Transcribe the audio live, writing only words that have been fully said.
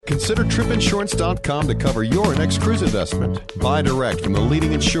consider tripinsurance.com to cover your next cruise investment. Buy direct from the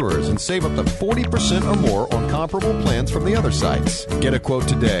leading insurers and save up to 40% or more on comparable plans from the other sites. Get a quote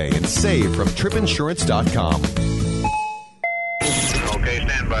today and save from tripinsurance.com. Okay,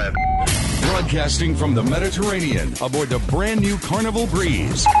 stand by. Broadcasting from the Mediterranean aboard the brand new Carnival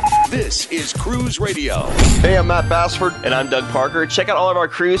Breeze. This is Cruise Radio. Hey, I'm Matt Bassford. And I'm Doug Parker. Check out all of our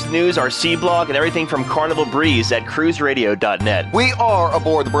cruise news, our sea blog, and everything from Carnival Breeze at cruiseradio.net. We are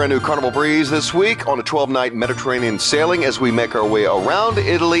aboard the brand new Carnival Breeze this week on a 12-night Mediterranean sailing as we make our way around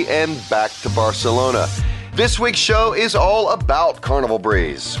Italy and back to Barcelona. This week's show is all about Carnival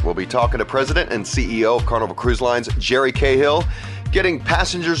Breeze. We'll be talking to President and CEO of Carnival Cruise Line's Jerry Cahill, getting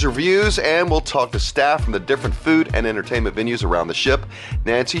passengers' reviews, and we'll talk to staff from the different food and entertainment venues around the ship.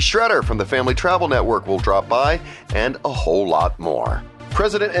 Nancy Shredder from the Family Travel Network will drop by, and a whole lot more.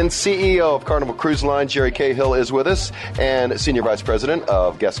 President and CEO of Carnival Cruise Line, Jerry Cahill, is with us, and Senior Vice President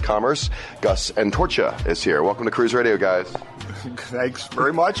of Guest Commerce, Gus Antorcha, is here. Welcome to Cruise Radio, guys. Thanks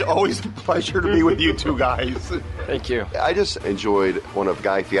very much. Always a pleasure to be with you two guys. Thank you. I just enjoyed one of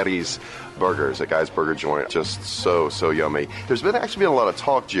Guy Fieri's burgers, a Guy's Burger joint. Just so yummy. There's actually been a lot of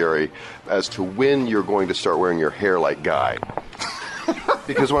talk, Jerry, as to when you're going to start wearing your hair like Guy.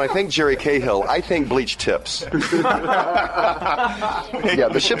 Because when I think Jerry Cahill, I think bleach tips. Yeah,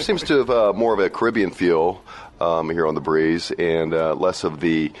 the ship seems to have more of a Caribbean feel here on the Breeze, and less of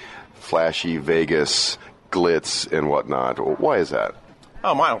the flashy Vegas glitz and whatnot. Why is that?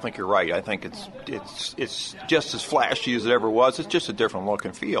 I don't think you're right. I think it's just as flashy as it ever was. It's just a different look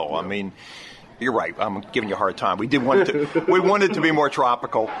and feel. I mean, you're right. I'm giving you a hard time. We wanted to be more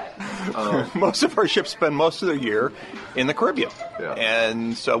tropical. Most of our ships spend most of their year in the Caribbean. Yeah.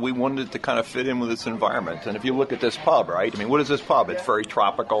 And so we wanted to kind of fit in with this environment. And if you look at this pub, right? I mean, what is this pub? It's very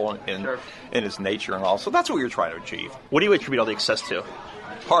tropical in its nature and all. So that's what we were trying to achieve. What do you attribute all the success to?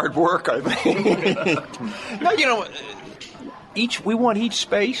 Hard work, I think. No, we want each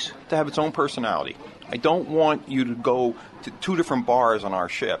space to have its own personality. I don't want you to go to two different bars on our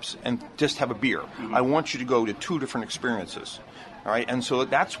ships and just have a beer. Mm-hmm. I want you to go to two different experiences. All right, and so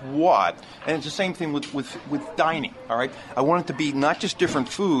that's what, and it's the same thing with dining. All right, I want it to be not just different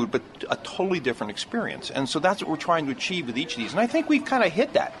food, but a totally different experience. And so that's what we're trying to achieve with each of these. And I think we've kind of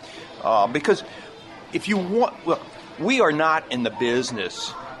hit that because if you want, look, we are not in the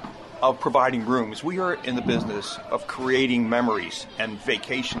business of providing rooms. We are in the business of creating memories and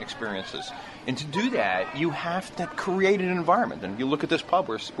vacation experiences. And to do that, you have to create an environment. And if you look at this pub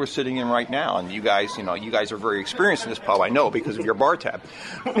we're sitting in right now, and you guys are very experienced in this pub, I know, because of your bar tab.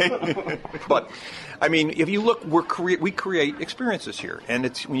 But I mean, if you look, we create experiences here, and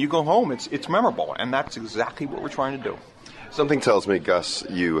it's when you go home, it's memorable, and that's exactly what we're trying to do. Something tells me, Gus,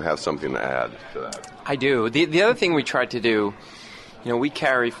 you have something to add to that. I do. The other thing we tried to do, we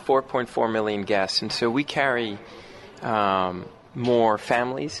carry 4.4 million guests, and so we carry more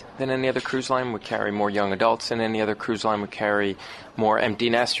families than any other cruise line. We carry more young adults than any other cruise line. We carry more empty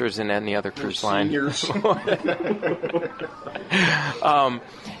nesters than any other cruise line.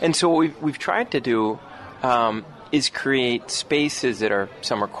 And so what we've tried to do is create spaces that are,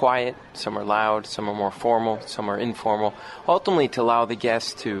 some are quiet, some are loud, some are more formal, some are informal, ultimately to allow the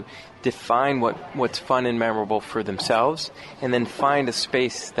guests to define what's fun and memorable for themselves, and then find a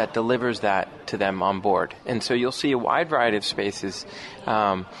space that delivers that to them on board. And so you'll see a wide variety of spaces,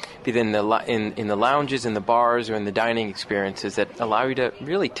 be it in the lounges, in the bars, or in the dining experiences that allow you to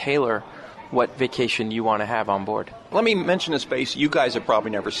really tailor what vacation you want to have on board. Let me mention a space you guys have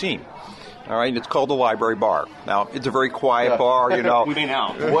probably never seen. All right, it's called the Library Bar. Now, it's a very quiet bar, We may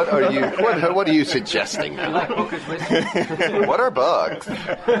now. What are you suggesting now? What are bugs?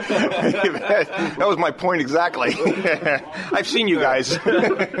 That was my point exactly. I've seen you guys.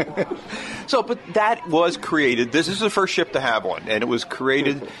 But that was created. This is the first ship to have one, and it was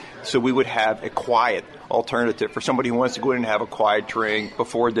created so we would have a quiet alternative for somebody who wants to go in and have a quiet drink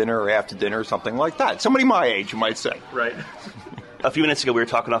before dinner or after dinner or something like that. Somebody my age, you might say. Right. A few minutes ago, we were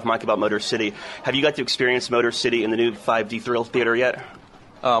talking off mic about Motor City. Have you got to experience Motor City in the new 5D Thrill Theater yet?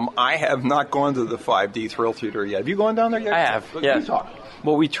 I have not gone to the 5D Thrill Theater yet. Have you gone down there yet? I have, yes.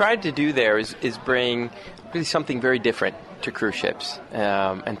 What we tried to do there is bring really something very different to cruise ships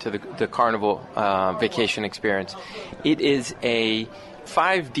and to the Carnival vacation experience. It is a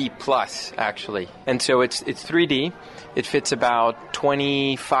 5D plus, actually. And so it's 3D. It fits about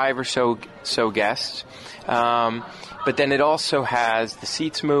 25 or so guests. But then it also has the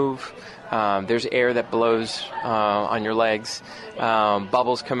seats move. There's air that blows on your legs.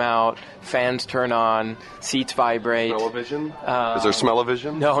 Bubbles come out. Fans turn on. Seats vibrate. Smell-o-vision? Is there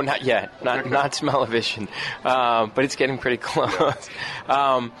smell-o-vision? No, not yet. Not smell-o-vision. But it's getting pretty close.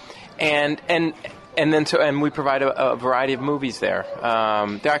 And we provide a variety of movies there.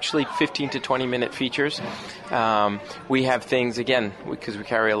 They're actually 15 to 20 minute features. We have things, again, because we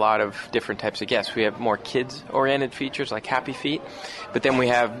carry a lot of different types of guests. We have more kids-oriented features like Happy Feet, but then we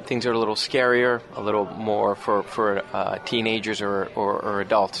have things that are a little scarier, a little more for teenagers or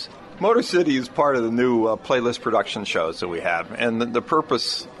adults. Motor City is part of the new playlist production shows that we have, and the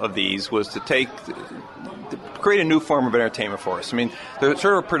purpose of these was to create a new form of entertainment for us. I mean, they're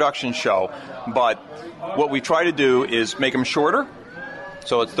sort of a production show, but what we try to do is make them shorter,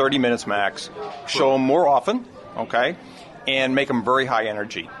 so it's 30 minutes max, show them more often, okay, and make them very high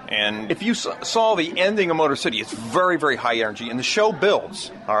energy. And if you saw the ending of Motor City, it's very, very high energy, and the show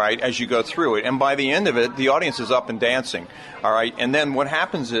builds, all right, as you go through it. And by the end of it, the audience is up and dancing, all right. And then what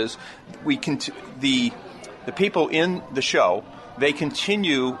happens is the people in the show, they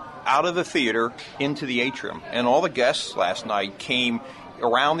continue out of the theater into the atrium. And all the guests last night came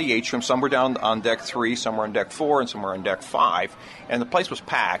around the atrium. Some were down on deck 3, some were on deck 4, and some were on deck 5. And the place was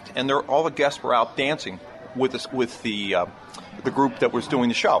packed, and all the guests were out dancing with the group that was doing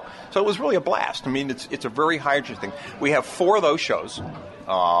the show. So it was really a blast. I mean, it's a very high energy thing. We have 4 of those shows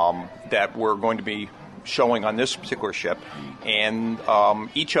that we're going to be showing on this particular ship, and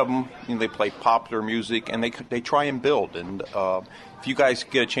each of them, they play popular music, and they try and build. And if you guys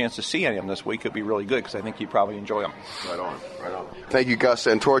get a chance to see any of them this week, it'd be really good, because I think you'd probably enjoy them. Right on. Thank you, Gus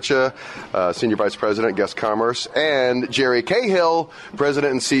Antorcha, Senior Vice President, Guest Commerce, and Jerry Cahill,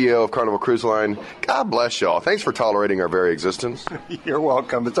 President and CEO of Carnival Cruise Line. God bless y'all. Thanks for tolerating our very existence. You're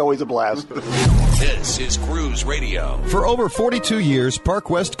welcome. It's always a blast. This is Cruise Radio. For over 42 years, Park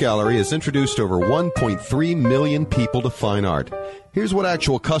West Gallery has introduced over 1.3 million people to fine art. Here's what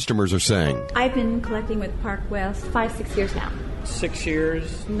actual customers are saying. I've been collecting with Park West 5-6 years now. 6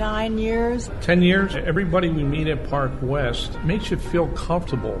 years. 9 years. 10 years. Everybody we meet at Park West makes you feel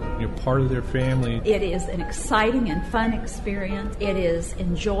comfortable. You're part of their family. It is an exciting and fun experience. It is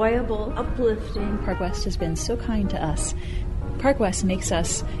enjoyable, uplifting. Park West has been so kind to us. Park West makes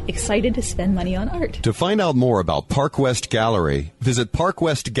us excited to spend money on art. To find out more about Park West Gallery, visit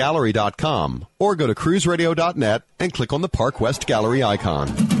parkwestgallery.com or go to cruiseradio.net and click on the Park West Gallery icon.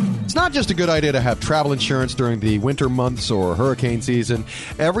 It's not just a good idea to have travel insurance during the winter months or hurricane season.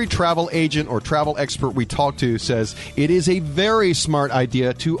 Every travel agent or travel expert we talk to says it is a very smart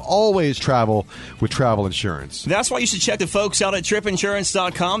idea to always travel with travel insurance. That's why you should check the folks out at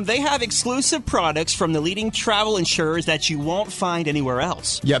tripinsurance.com. They have exclusive products from the leading travel insurers that you won't find anywhere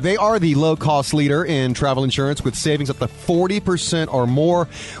else. Yeah, they are the low-cost leader in travel insurance with savings up to 40% or more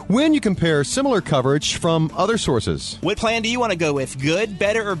when you compare similar coverage from other sources. What plan do you want to go with? Good,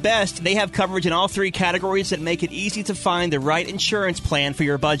 better, or best? They have coverage in all 3 categories that make it easy to find the right insurance plan for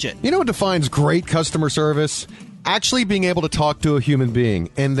your budget. You know what defines great customer service? Actually being able to talk to a human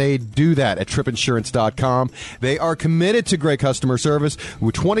being, and they do that at tripinsurance.com. They are committed to great customer service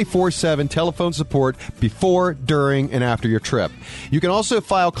with 24/7 telephone support before, during, and after your trip. You can also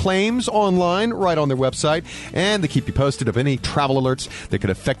file claims online right on their website, and they keep you posted of any travel alerts that could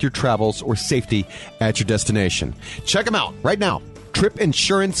affect your travels or safety at your destination. Check them out right now.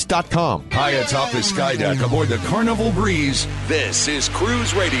 tripinsurance.com. High atop the sky deck aboard the Carnival Breeze, this is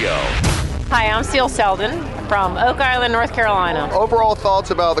Cruise Radio. Hi, I'm Seal Selden from Oak Island, North Carolina. Overall thoughts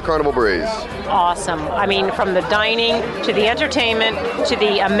about the Carnival Breeze? Awesome. I mean, from the dining to the entertainment to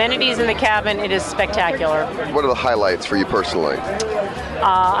the amenities in the cabin, it is spectacular. What are the highlights for you personally?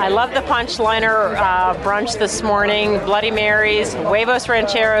 I love the Punch Liner brunch this morning, Bloody Marys, Huevos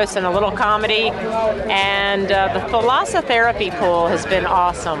Rancheros, and a little comedy. And the Thalassotherapy pool has been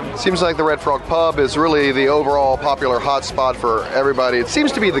awesome. Seems like the Red Frog Pub is really the overall popular hotspot for everybody. It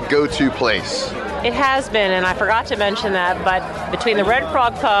seems to be the go-to place. It has been, and I forgot to mention that, but between the Red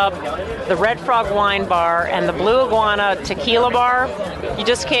Frog Pub, the Red Frog Wine Bar, and the Blue Iguana Tequila Bar, you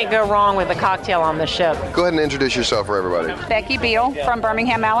just can't go wrong with a cocktail on the ship. Go ahead and introduce yourself for everybody. Becky Beal from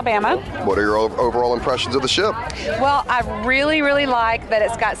Birmingham, Alabama. What are your overall impressions of the ship? Well, I really, really like that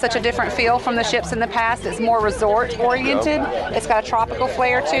it's got such a different feel from the ships in the past. It's more resort-oriented. Yep. It's got a tropical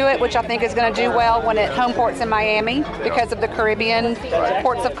flair to it, which I think is going to do well when it home ports in Miami because of the Caribbean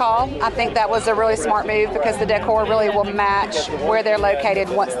ports of call. I think that was a really smart move because the decor really will match where they're located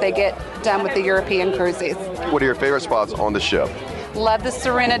once they get done with the European cruises. What are your favorite spots on the ship? Love the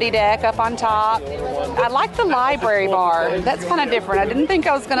Serenity deck up on top. I like the library bar. That's kind of different. I didn't think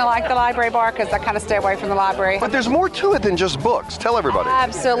I was going to like the library bar because I kind of stay away from the library. But there's more to it than just books. Tell everybody.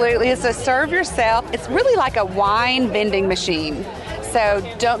 Absolutely. It's a serve yourself. It's really like a wine vending machine. So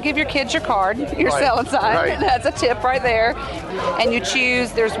don't give your kids your card, your selling sign. Right. That's a tip right there. And you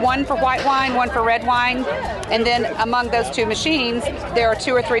choose, there's one for white wine, one for red wine. And then among those two machines, there are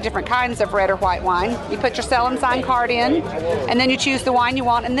 2 or 3 different kinds of red or white wine. You put your selling sign card in, and then you choose the wine you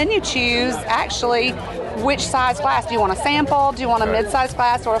want, and then you choose actually which size glass. Do you want a sample? Do you want a mid-size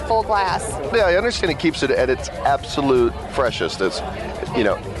glass or a full glass? Yeah, I understand it keeps it at its absolute freshest. It's,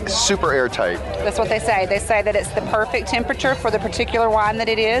 super airtight. That's what they say. They say that it's the perfect temperature for the particular wine that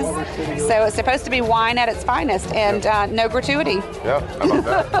it is. So it's supposed to be wine at its finest and no gratuity. Yeah, how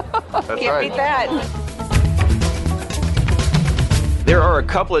about that? That's Can't beat that. There are a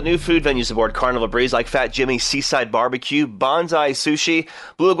couple of new food venues aboard Carnival Breeze, like Fat Jimmy's Seaside Barbecue, Bonsai Sushi,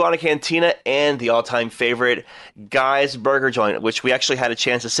 Blue Iguana Cantina, and the all-time favorite, Guy's Burger Joint, which we actually had a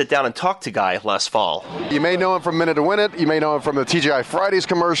chance to sit down and talk to Guy last fall. You may know him from Minute to Win It. You may know him from the TGI Fridays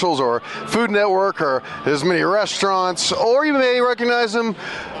commercials or Food Network or his many restaurants, or you may recognize him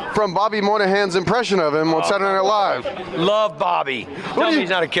from Bobby Moynihan's impression of him on Saturday Night Live. Love Bobby. Tell me he's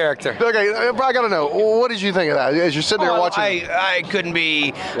not a character. Okay, I got to know, what did you think of that as you're sitting there watching? I couldn't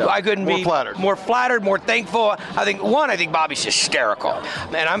be more flattered, more thankful. I think Bobby's hysterical,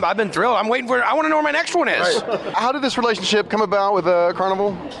 and I've been thrilled. I'm waiting for it. I want to know where my next one is. Right. How did this relationship come about with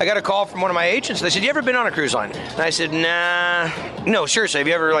Carnival? I got a call from one of my agents. They said, "You ever been on a cruise line?" And I said, "Nah, no, seriously. Have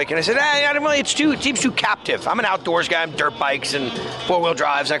you ever And I said, I don't really. It seems too captive. I'm an outdoors guy. I'm dirt bikes and 4-wheel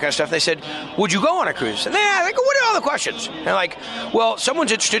drives, that kind of stuff." They said, "Would you go on a cruise?" And I go, "What are all the questions?" And they're like, "Well,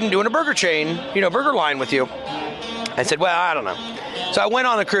 someone's interested in doing a burger chain, burger line with you." I said, "Well, I don't know." So I went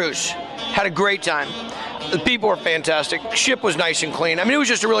on the cruise, had a great time. The people were fantastic. Ship was nice and clean. I mean, it was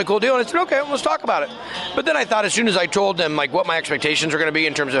just a really cool deal. And I said, okay, let's talk about it. But then I thought as soon as I told them what my expectations were going to be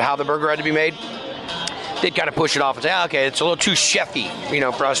in terms of how the burger had to be made, they'd kind of push it off and say, okay, it's a little too chefy,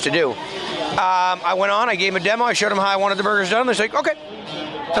 for us to do. I went on, I gave them a demo, I showed them how I wanted the burgers done. They're like, okay.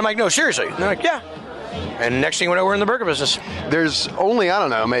 I'm like, no, seriously. And they're like, yeah. And next thing you know, we're in the burger business. There's only,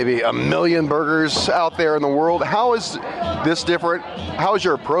 maybe 1 million burgers out there in the world. How is this different? How is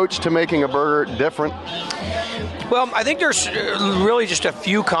your approach to making a burger different? Well, I think there's really just a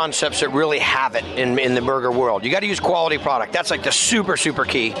few concepts that really have it in the burger world. You got to use quality product. That's like the super, super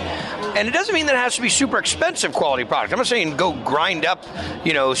key. And it doesn't mean that it has to be super expensive quality product. I'm not saying go grind up,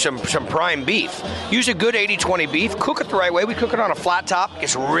 some prime beef. Use a good 80-20 beef. Cook it the right way. We cook it on a flat top.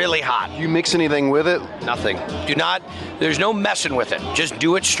 It's really hot. Do you mix anything with it? Nothing. Do not. There's no messing with it. Just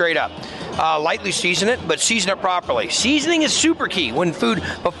do it straight up. Lightly season it, but season it properly. Seasoning is super key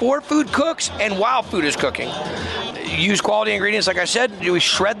before food cooks and while food is cooking. Use quality ingredients, like I said. We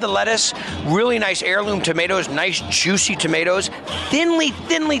shred the lettuce, really nice heirloom tomatoes, nice juicy tomatoes.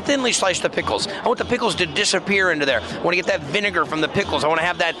 Thinly slice the pickles. I want the pickles to disappear into there. I want to get that vinegar from the pickles. I want to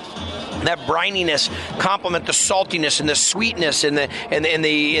have that brininess complement the saltiness and the sweetness and the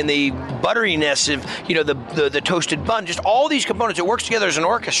butteriness of the toasted bun. Just all these components. It works together as an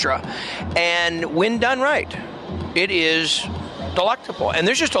orchestra, and when done right, it is delectable. And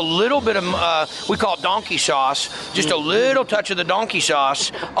there's just a little bit of we call it donkey sauce, just a little touch of the donkey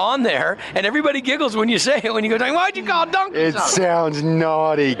sauce on there, and everybody giggles when you say it. When you go, "Why'd you call it donkey sauce?" It sounds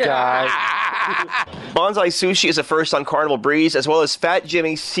naughty, guys. Bonsai Sushi is a first on Carnival Breeze, as well as Fat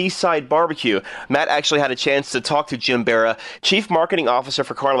Jimmy's Seaside Barbecue. Matt actually had a chance to talk to Jim Barra, Chief Marketing Officer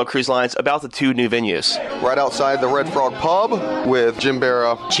for Carnival Cruise Lines, about the two new venues. Right outside the Red Frog Pub with Jim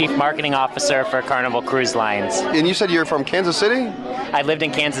Barra, Chief Marketing Officer for Carnival Cruise Lines. And you said you're from Kansas City? I lived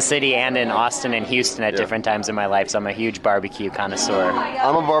in Kansas City and in Austin and Houston at different times in my life, so I'm a huge barbecue connoisseur.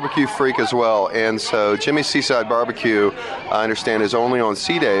 I'm a barbecue freak as well, and so Jimmy's Seaside Barbecue, I understand, is only on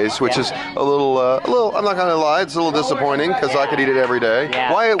sea days, which is a little, I'm not going to lie, it's a little disappointing because I could eat it every day.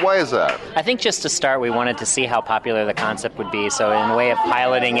 Yeah. Why is that? I think just to start, we wanted to see how popular the concept would be, so in a way of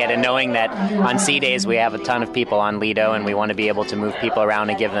piloting it and knowing that on sea days we have a ton of people on Lido and we want to be able to move people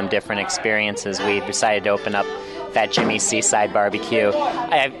around and give them different experiences, we decided to open up Fat Jimmy's Seaside Barbecue.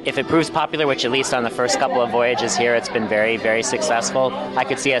 If it proves popular, which at least on the first couple of voyages here, it's been very, very successful, I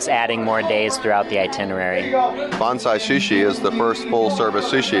could see us adding more days throughout the itinerary. Bonsai Sushi is the first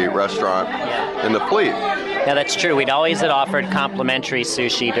full-service sushi restaurant in the fleet. Yeah, that's true. We'd always had offered complimentary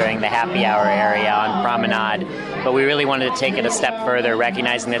sushi during the happy hour area on Promenade, but we really wanted to take it a step further,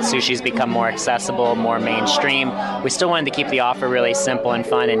 recognizing that sushi's become more accessible, more mainstream. We still wanted to keep the offer really simple and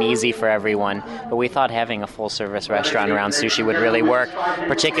fun and easy for everyone, but we thought having a full-service restaurant around sushi would really work,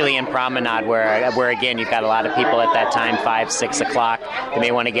 particularly in Promenade, where again, you've got a lot of people at that time, 5, 6 o'clock. They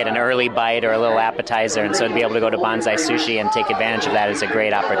may want to get an early bite or a little appetizer, and so to be able to go to Banzai Sushi and take advantage of that is a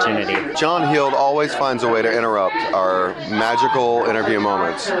great opportunity. John Heald always finds a way to interrupt our magical interview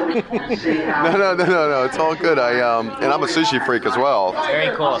moments. No, it's all good. And I'm a sushi freak as well.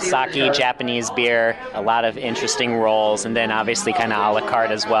 Very cool. Sake, Japanese beer, a lot of interesting rolls, and then obviously kind of a la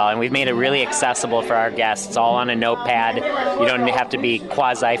carte as well. And we've made it really accessible for our guests, all on a notepad. You don't have to be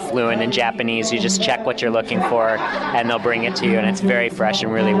quasi-fluent in Japanese. You just check what you're looking for, and they'll bring it to you, and it's very fresh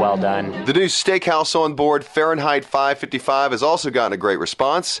and really well done. The new steakhouse on board, Fahrenheit 555, has also gotten a great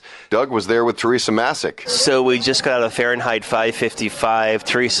response. Doug was there with Teresa Masick. So we just got out of Fahrenheit 555.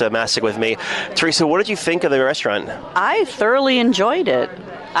 Teresa Masick with me. Teresa, what did you think of the restaurant? I thoroughly enjoyed it.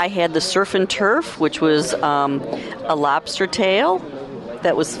 I had the surf and turf, which was a lobster tail.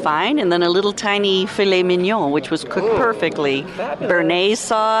 That was fine, and then a little tiny filet mignon, which was cooked perfectly. Béarnaise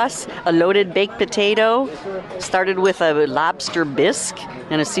sauce, a loaded baked potato, started with a lobster bisque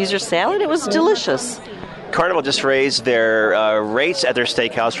and a Caesar salad. It was delicious. Carnival just raised their rates at their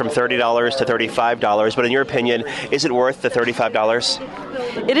steakhouse from $30 to $35, but in your opinion, is it worth the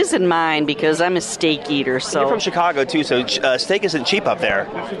 $35? It isn't mine because I'm a steak eater. So you're from Chicago too, so steak isn't cheap up there.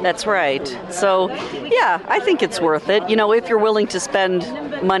 That's right. So, yeah, I think it's worth it. You know, if you're willing to spend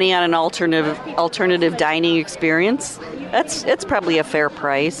money on an alternative dining experience, it's probably a fair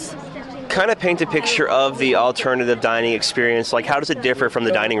price. Kind of paint a picture of the alternative dining experience. Like, how does it differ from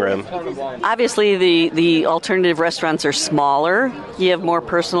the dining room? Obviously, the alternative restaurants are smaller. You have more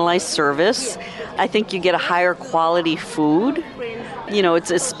personalized service. I think you get a higher quality food. You know,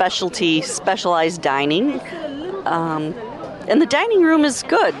 it's a specialized dining. And the dining room is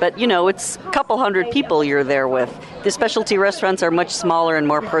good, but, you know, it's a couple hundred people you're there with. The specialty restaurants are much smaller and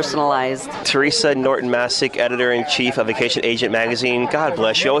more personalized. Teresa Norton-Masick, editor-in-chief of Vacation Agent Magazine. God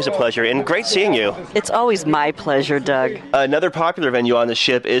bless you. Always a pleasure. And great seeing you. It's always my pleasure, Doug. Another popular venue on the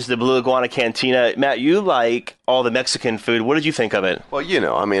ship is the Blue Iguana Cantina. Matt, you like all the Mexican food. What did you think of it? Well, you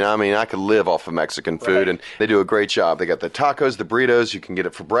know, I mean, I could live off of Mexican food, and they do a great job. They got the tacos, the burritos. You can get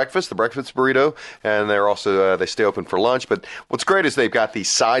it for breakfast, the breakfast burrito, and they're also they stay open for lunch. But what's great is they've got the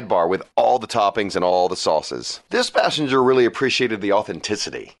sidebar with all the toppings and all the sauces. This passenger really appreciated the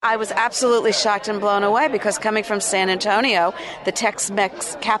authenticity. I was absolutely shocked and blown away because coming from San Antonio, the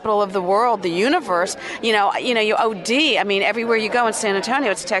Tex-Mex capital of the world, the universe, you OD. I mean, everywhere you go in San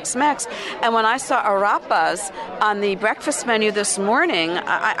Antonio, it's Tex-Mex. And when I saw arepas on the breakfast menu this morning,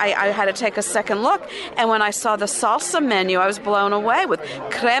 I had to take a second look. And when I saw the salsa menu, I was blown away with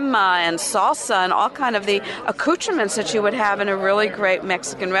crema and salsa and all kind of the accoutrements that you would have in a really great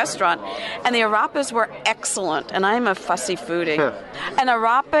Mexican restaurant. And the arepas were excellent. And I'm a fussy foodie. An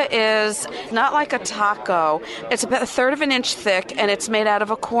arapa is not like a taco. It's about a third of an inch thick, and it's made out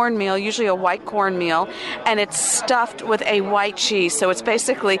of a cornmeal, usually a white cornmeal, and it's stuffed with a white cheese. So it's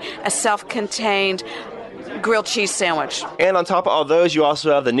basically a self-contained grilled cheese sandwich. And on top of all those, you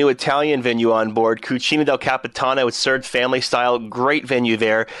also have the new Italian venue on board, Cucina del Capitano. It's served family style. Great venue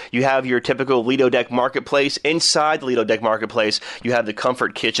there. You have your typical Lido Deck Marketplace. Inside the Lido Deck Marketplace, you have the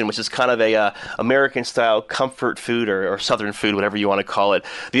Comfort Kitchen, which is kind of a American-style comfort food or Southern food, whatever you want to call it.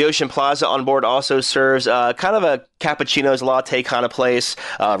 The Ocean Plaza on board also serves kind of a cappuccinos latte kind of place.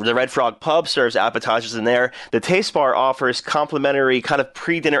 The Red Frog Pub serves appetizers in there. The Taste Bar offers complimentary kind of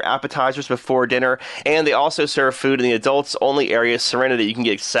pre-dinner appetizers before dinner, and they also serve food in the adults-only area, Serenity. You can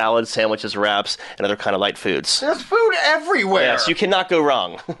get salads, sandwiches, wraps, and other kind of light foods. There's food everywhere. Yes, you cannot go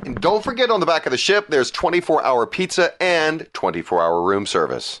wrong. And don't forget, on the back of the ship, there's 24-hour pizza and 24-hour room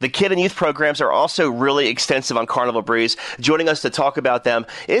service. The kid and youth programs are also really extensive on Carnival Breeze. Joining us to talk about them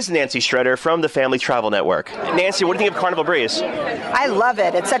is Nancy Schroeder from the Family Travel Network. Nancy, what do you think of Carnival Breeze? I love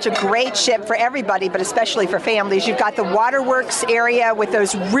it. It's such a great ship for everybody, but especially for families. You've got the waterworks area with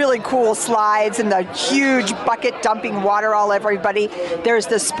those really cool slides and the huge bucket dumping water all over everybody. There's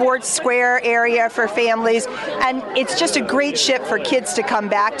the sports square area for families, and it's just a great ship for kids to come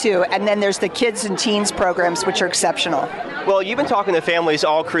back to. And then there's the kids and teens programs, which are exceptional. Well, you've been talking to families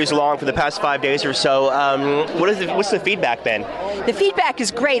all cruise along for the past 5 days or so. What's the feedback been? The feedback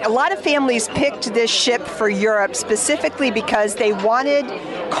is great. A lot of families picked this ship for Europe specifically because they wanted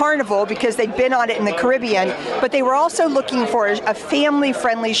Carnival, because they'd been on it in the Caribbean, but they were also looking for a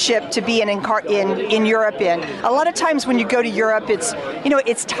family-friendly ship to be in Europe in. A lot of times when you go to Europe,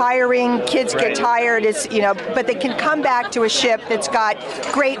 it's tiring, kids get tired, but they can come back to a ship that's got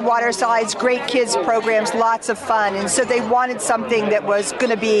great water slides, great kids programs, lots of fun. And so they wanted something that was going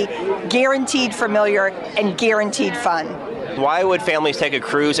to be guaranteed familiar and guaranteed fun. Why would families take a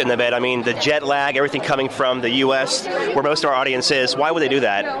cruise in the bed? I mean, the jet lag, everything coming from the U.S., where most of our audience is, why would they do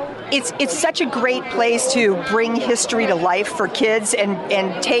that? It's such a great place to bring history to life for kids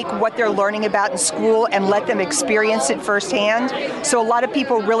and take what they're learning about in school and let them experience it firsthand. So a lot of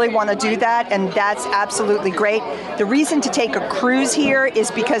people really want to do that, and that's absolutely great. The reason to take a cruise here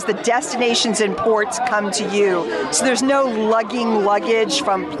is because the destinations and ports come to you. So there's no lugging luggage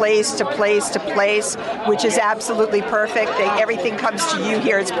from place to place to place, which is absolutely perfect. Everything comes to you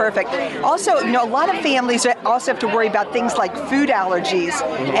here. It's perfect. Also, a lot of families also have to worry about things like food allergies.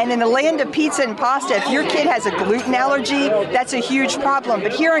 And in the land of pizza and pasta, if your kid has a gluten allergy, that's a huge problem.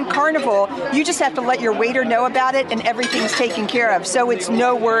 But here in Carnival, you just have to let your waiter know about it and everything's taken care of. So it's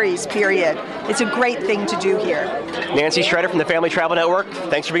no worries, period. It's a great thing to do here. Nancy Schroeder from the Family Travel Network,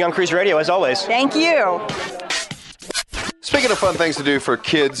 thanks for being on Cruise Radio, as always. Thank you. Speaking of fun things to do for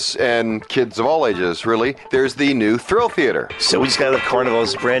kids and kids of all ages, really, there's the new Thrill Theater. So we just got out of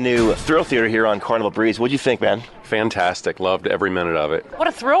Carnival's brand new Thrill Theater here on Carnival Breeze. What'd you think, man? Fantastic. Loved every minute of it. What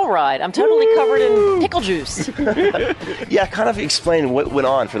a thrill ride. I'm totally covered in pickle juice. Yeah, kind of explain what went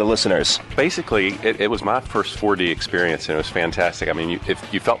on for the listeners. Basically, it was my first 4D experience, and it was fantastic. I mean,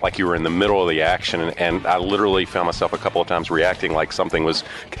 you felt like you were in the middle of the action, and I literally found myself a couple of times reacting like something was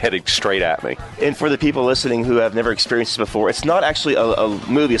headed straight at me. And for the people listening who have never experienced this before, it's not actually a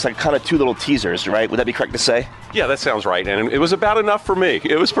movie. It's like kind of two little teasers, right? Would that be correct to say? Yeah, that sounds right. And it was about enough for me.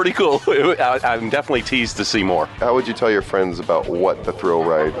 It was pretty cool. I'm definitely teased to see more. How would you tell your friends about what the Thrill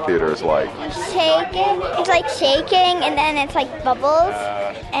Ride Theater is like? Shaking. It's like shaking, and then it's like bubbles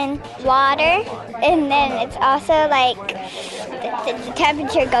and water, and then it's also like the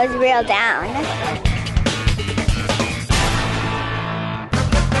temperature goes real down.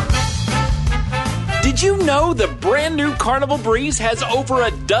 Did you know the brand new Carnival Breeze has over a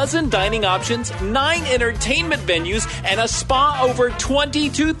dozen dining options, 9 entertainment venues, and a spa over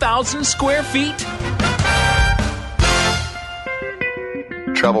 22,000 square feet?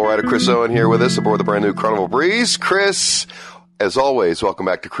 Travel writer Chris Owen here with us aboard the brand new Carnival Breeze. Chris, as always, welcome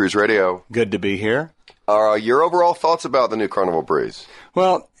back to Cruise Radio. Good to be here. Your overall thoughts about the new Carnival Breeze?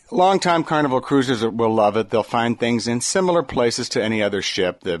 Well, long-time Carnival cruisers will love it. They'll find things in similar places to any other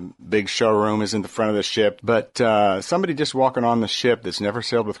ship. The big showroom is in the front of the ship. But somebody just walking on the ship that's never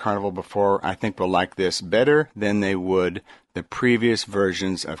sailed with Carnival before, I think will like this better than they would the previous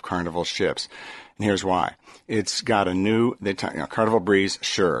versions of Carnival ships. And here's why. It's got a new Carnival Breeze,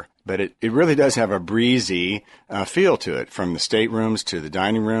 sure. But it really does have a breezy feel to it, from the staterooms to the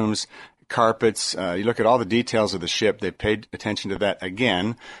dining rooms, carpets. You look at all the details of the ship. They paid attention to that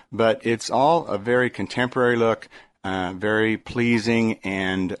again. But it's all a very contemporary look, very pleasing,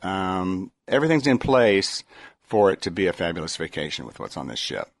 and everything's in place for it to be a fabulous vacation with what's on this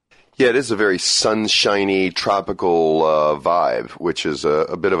ship. Yeah, it is a very sunshiny, tropical vibe, which is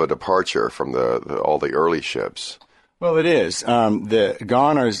a bit of a departure from all the early ships. Well, it is.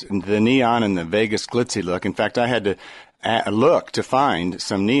 Gone are the neon and the Vegas glitzy look. In fact, I had to look to find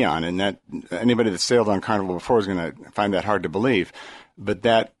some neon, and that anybody that sailed on Carnival before is going to find that hard to believe. But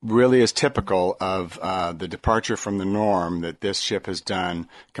that really is typical of the departure from the norm that this ship has done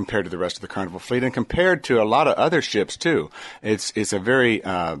compared to the rest of the Carnival fleet, and compared to a lot of other ships too. It's a very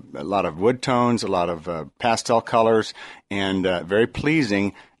a lot of wood tones, a lot of pastel colors, and very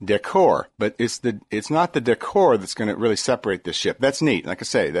pleasing decor. But it's not the decor that's going to really separate this ship. That's neat. Like I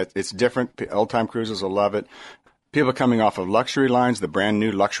say, that it's different. Old-time cruisers will love it. People coming off of luxury lines, the brand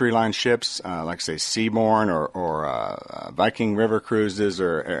new luxury line ships, like say Seabourn or Viking River Cruises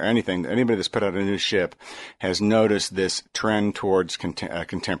or anything, anybody that's put out a new ship has noticed this trend towards a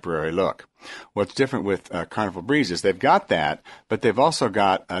contemporary look. What's different with Carnival Breeze is they've got that, but they've also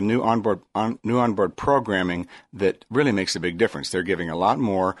got a new onboard programming that really makes a big difference. They're giving a lot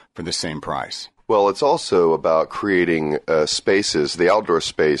more for the same price. Well, it's also about creating spaces, the outdoor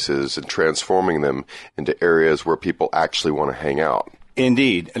spaces, and transforming them into areas where people actually want to hang out.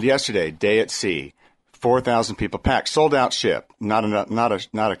 Indeed. Yesterday, day at sea, 4,000 people packed, sold out ship. Not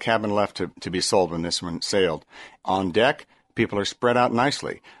a cabin left to be sold when this one sailed. On deck, people are spread out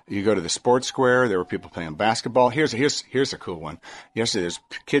nicely. You go to the sports square, there were people playing basketball. Here's a cool one. Yesterday, there's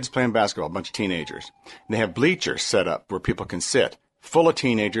kids playing basketball, a bunch of teenagers. And they have bleachers set up where people can sit full of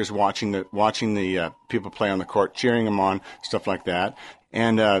teenagers watching the people play on the court, cheering them on, stuff like that.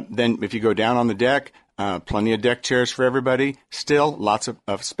 And then if you go down on the deck, plenty of deck chairs for everybody. Still lots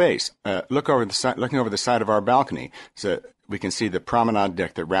of space. Looking over the side of our balcony, so we can see the promenade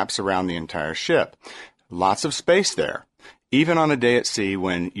deck that wraps around the entire ship. Lots of space there. Even on a day at sea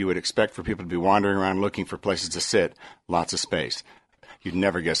when you would expect for people to be wandering around looking for places to sit, lots of space. You'd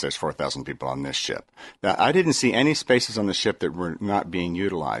never guess there's 4,000 people on this ship. Now, I didn't see any spaces on the ship that were not being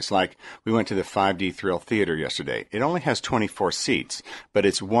utilized. Like, we went to the 5D Thrill Theater yesterday. It only has 24 seats, but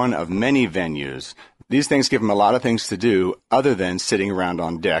it's one of many venues. These things give them a lot of things to do other than sitting around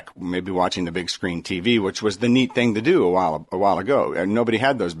on deck, maybe watching the big screen TV, which was the neat thing to do a while ago. And nobody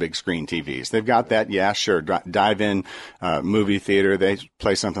had those big screen TVs. They've got that, yeah, sure, dive-in movie theater. They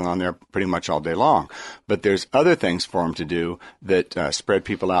play something on there pretty much all day long. But there's other things for them to do that spread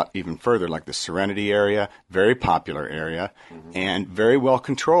people out even further, like the Serenity area, very popular area, and very well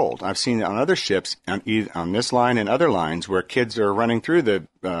controlled. I've seen it on other ships, on this line and other lines, where kids are running through the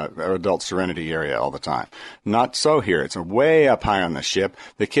adult Serenity area all the time. Not so here. It's way up high on the ship.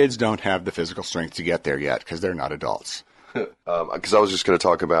 The kids don't have the physical strength to get there yet because they're not adults. Because I was just going to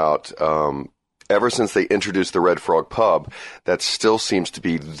talk about ever since they introduced the Red Frog Pub, that still seems to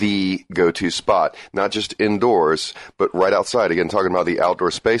be the go-to spot, not just indoors, but right outside. Again, talking about the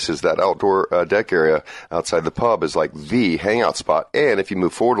outdoor spaces, that outdoor deck area outside the pub is like the hangout spot. And if you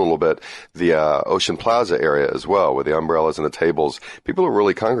move forward a little bit, the Ocean Plaza area as well, with the umbrellas and the tables, people are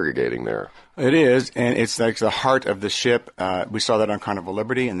really congregating there. It is, and it's like the heart of the ship. We saw that on Carnival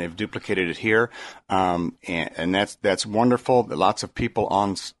Liberty, and they've duplicated it here, and that's wonderful. Lots of people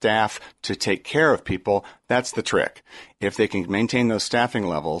on staff to take care of people. That's the trick. If they can maintain those staffing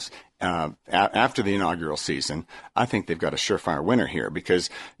levels after the inaugural season, I think they've got a surefire winner here, because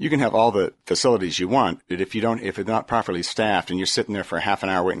you can have all the facilities you want, but if it's not properly staffed and you're sitting there for a half an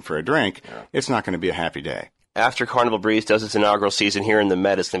hour waiting for a drink, it's not going to be a happy day. After Carnival Breeze does its inaugural season here in the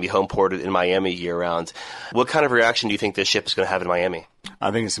Med, it's going to be home ported in Miami year-round. What kind of reaction do you think this ship is going to have in Miami?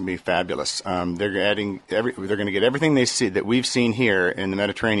 I think it's going to be fabulous. They're going to get everything they see that we've seen here in the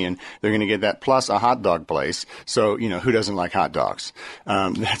Mediterranean. They're going to get that plus a hot dog place. So who doesn't like hot dogs?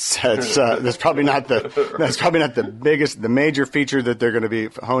 That's probably not the biggest, the major feature that they're going to be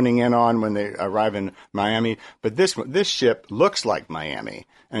honing in on when they arrive in Miami. But this ship looks like Miami.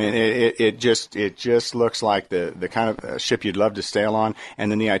 I mean, it just looks like the kind of ship you'd love to sail on.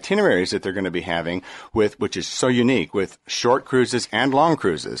 And then the itineraries that they're going to be having, which is so unique, with short cruises and long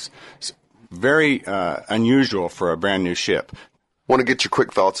cruises. It's very unusual for a brand new ship. Want to get your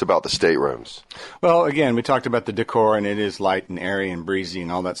quick thoughts about the staterooms? Well, again, we talked about the decor, and it is light and airy and breezy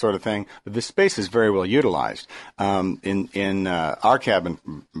and all that sort of thing. But the space is very well utilized. In our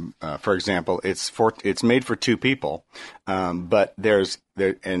cabin, for example, it's made for two people, but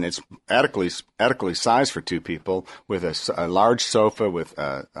and it's adequately sized for two people, with a large sofa with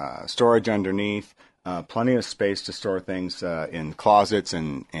storage underneath. Plenty of space to store things in closets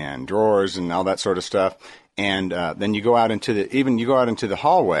and drawers and all that sort of stuff. And then you go out into the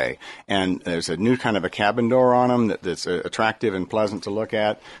hallway, and there's a new kind of a cabin door on them that's attractive and pleasant to look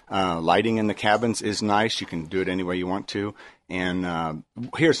at. Lighting in the cabins is nice. You can do it any way you want to. And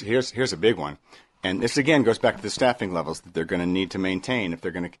here's a big one. And this again goes back to the staffing levels that they're going to need to maintain if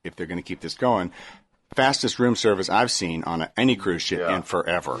they're going to keep this going. Fastest room service I've seen on any cruise ship in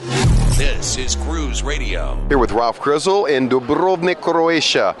forever. This is Cruise Radio. Here with Ralph Krizel in Dubrovnik,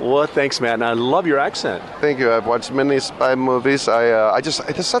 Croatia. Well, thanks, Matt, and I love your accent. Thank you. I've watched many spy movies.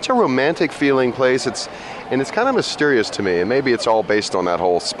 It's such a romantic feeling place. It's kind of mysterious to me, and maybe it's all based on that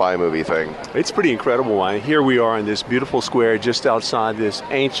whole spy movie thing. It's pretty incredible. Here we are in this beautiful square just outside this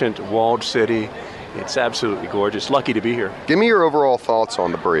ancient walled city. It's absolutely gorgeous. Lucky to be here. Give me your overall thoughts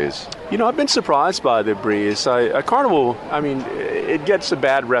on the breeze. I've been surprised by the breeze. Carnival, it gets a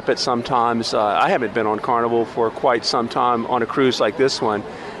bad rep at sometimes. I haven't been on Carnival for quite some time on a cruise like this one,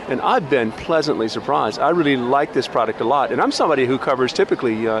 and I've been pleasantly surprised. I really like this product a lot, and I'm somebody who covers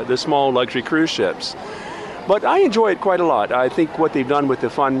typically the small luxury cruise ships. But I enjoy it quite a lot. I think what they've done with the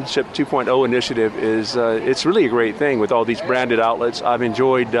Fun Ship 2.0 initiative is it's really a great thing with all these branded outlets. I've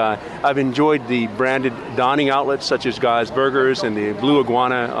enjoyed the branded dining outlets such as Guy's Burgers and the Blue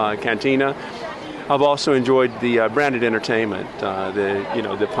Iguana Cantina. I've also enjoyed the branded entertainment,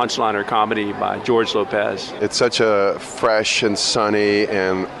 the punchliner comedy by George Lopez. It's such a fresh and sunny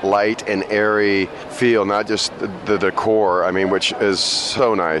and light and airy feel, not just the decor, I mean, which is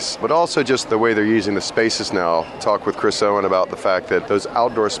so nice, but also just the way they're using the spaces now. Talk with Chris Owen about the fact that those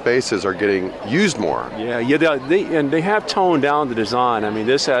outdoor spaces are getting used more. Yeah, they have toned down the design. I mean,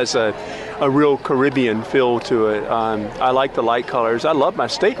 this has a real Caribbean feel to it. I like the light colors. I love my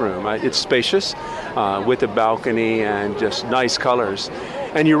stateroom. It's spacious with a balcony and just nice colors.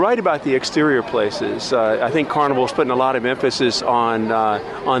 And you're right about the exterior places. I think Carnival's putting a lot of emphasis on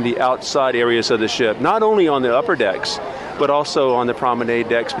the outside areas of the ship, not only on the upper decks, but also on the promenade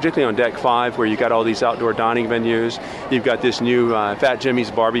decks, particularly on Deck 5, where you got all these outdoor dining venues. You've got this new Fat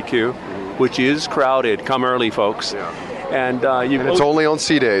Jimmy's Barbecue, which is crowded. Come early, folks. Yeah. And it's only on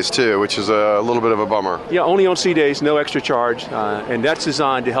sea days, too, which is a little bit of a bummer. Yeah, only on sea days, no extra charge. And that's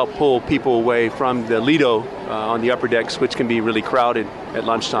designed to help pull people away from the Lido on the upper decks, which can be really crowded at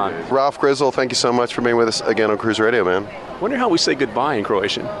lunchtime. Ralph Grizzle, thank you so much for being with us again on Cruise Radio, man. Wonder how we say goodbye in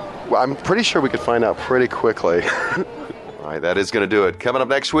Croatian. Well, I'm pretty sure we could find out pretty quickly. All right, that is going to do it. Coming up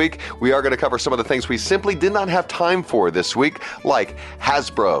next week, we are going to cover some of the things we simply did not have time for this week, like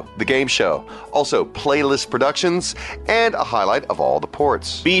Hasbro, the game show, also Playlist Productions, and a highlight of all the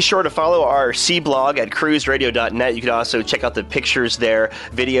ports. Be sure to follow our C blog at cruiseradio.net. You can also check out the pictures there,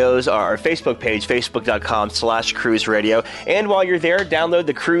 videos, our Facebook page, facebook.com/cruiseradio. And while you're there, download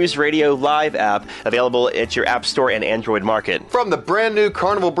the Cruise Radio Live app, available at your App Store and Android market. From the brand new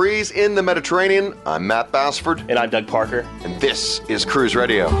Carnival Breeze in the Mediterranean, I'm Matt Bassford. And I'm Doug Parker. And this is Cruise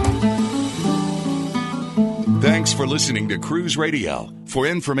Radio. Thanks for listening to Cruise Radio. For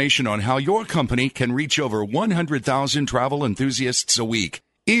information on how your company can reach over 100,000 travel enthusiasts a week,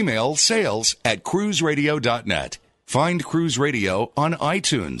 email sales@cruiseradio.net. Find Cruise Radio on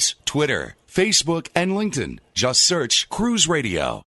iTunes, Twitter, Facebook, and LinkedIn. Just search Cruise Radio.